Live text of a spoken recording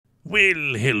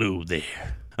Well, hello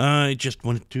there. I just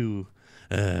wanted to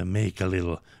make a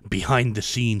little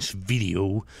behind-the-scenes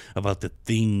video about the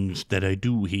things that I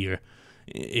do here,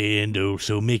 and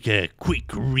also make a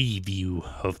quick review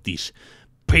of this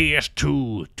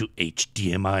PS2 to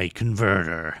HDMI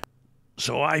converter.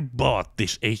 So I bought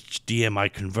this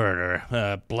HDMI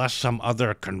converter, plus some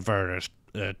other converters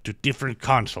to different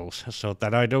consoles, so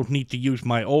that I don't need to use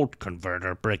my old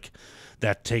converter brick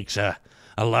that takes a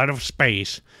lot of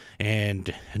space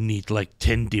and need like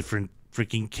 10 different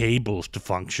freaking cables to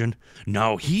function.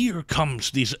 Now here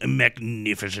comes this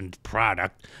magnificent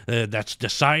product that's the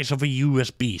size of a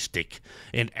USB stick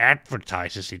and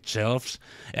advertises itself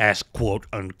as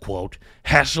quote-unquote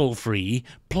hassle-free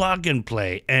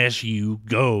plug-and-play as you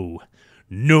go.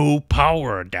 No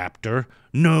power adapter,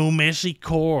 no messy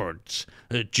cords,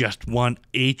 just one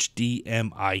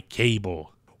HDMI cable.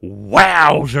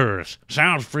 Wowzers!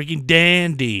 Sounds freaking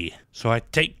dandy! So I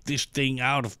take this thing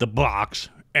out of the box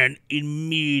and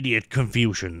immediate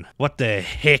confusion. What the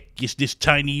heck is this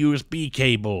tiny USB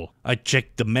cable? I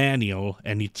checked the manual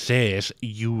and it says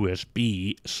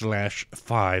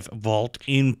USB/5V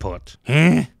input.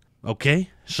 Huh?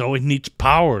 Okay, so it needs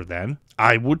power then.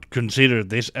 I would consider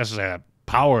this as a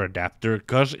power adapter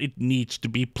because it needs to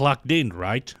be plugged in,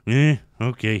 right?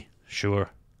 Okay, sure.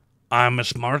 I'm a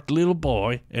smart little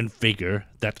boy and figure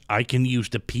that I can use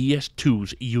the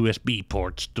PS2's USB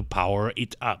ports to power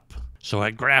it up. So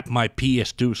I grab my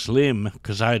PS2 Slim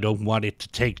because I don't want it to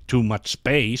take too much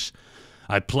space.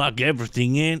 I plug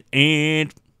everything in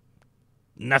and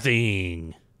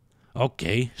nothing.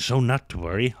 Okay, so not to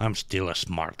worry, I'm still a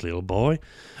smart little boy.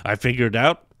 I figured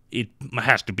out it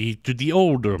has to be to the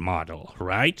older model,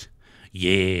 right?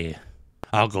 Yeah.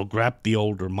 I'll go grab the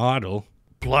older model,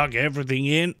 plug everything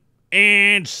in,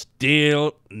 and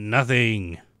still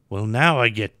nothing. Well, now I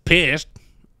get pissed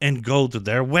and go to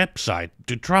their website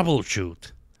to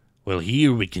troubleshoot. Well,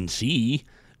 here we can see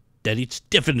that it's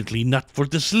definitely not for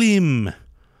the Slim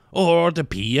or the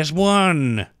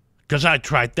PS1, 'cause I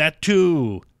tried that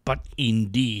too, but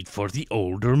indeed for the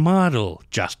older model,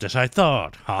 just as I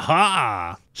thought.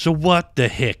 Haha! So what the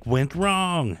heck went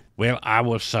wrong? Well, I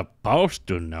was supposed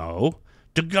to know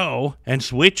to go and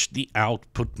switch the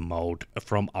output mode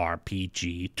from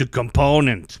RPG to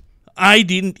component. I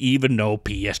didn't even know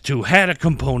PS2 had a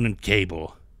component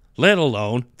cable, let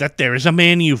alone that there is a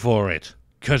menu for it.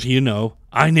 'Cause you know,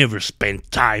 I never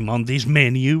spent time on these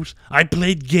menus. I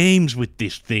played games with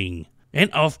this thing.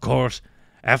 And of course,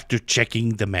 after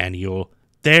checking the manual,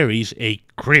 there is a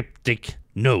cryptic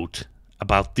note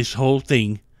about this whole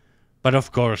thing. But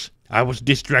of course, I was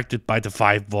distracted by the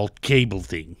 5V cable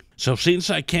thing. So since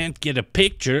I can't get a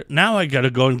picture, now I gotta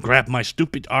go and grab my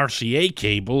stupid RCA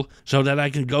cable so that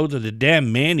I can go to the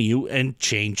damn menu and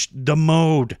change the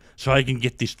mode so I can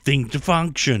get this thing to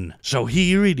function. So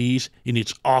here it is in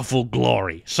its awful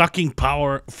glory, sucking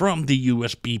power from the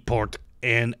USB port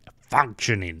and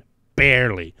functioning,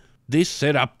 barely. This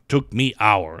setup took me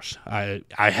hours. I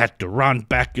had to run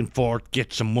back and forth,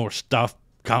 get some more stuff,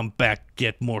 come back,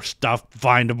 get more stuff,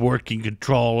 find a working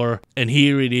controller, and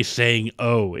here it is saying,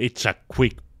 oh, it's a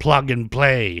quick plug and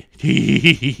play.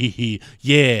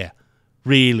 Yeah,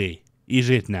 really, is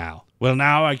it now? Well,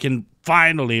 now I can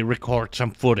finally record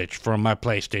some footage from my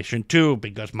PlayStation 2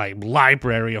 because my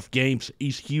library of games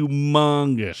is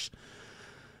humongous.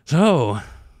 So,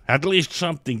 at least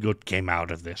something good came out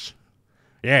of this.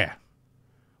 Yeah.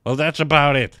 Well, that's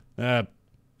about it. Yeah.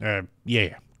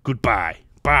 Goodbye.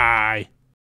 Bye.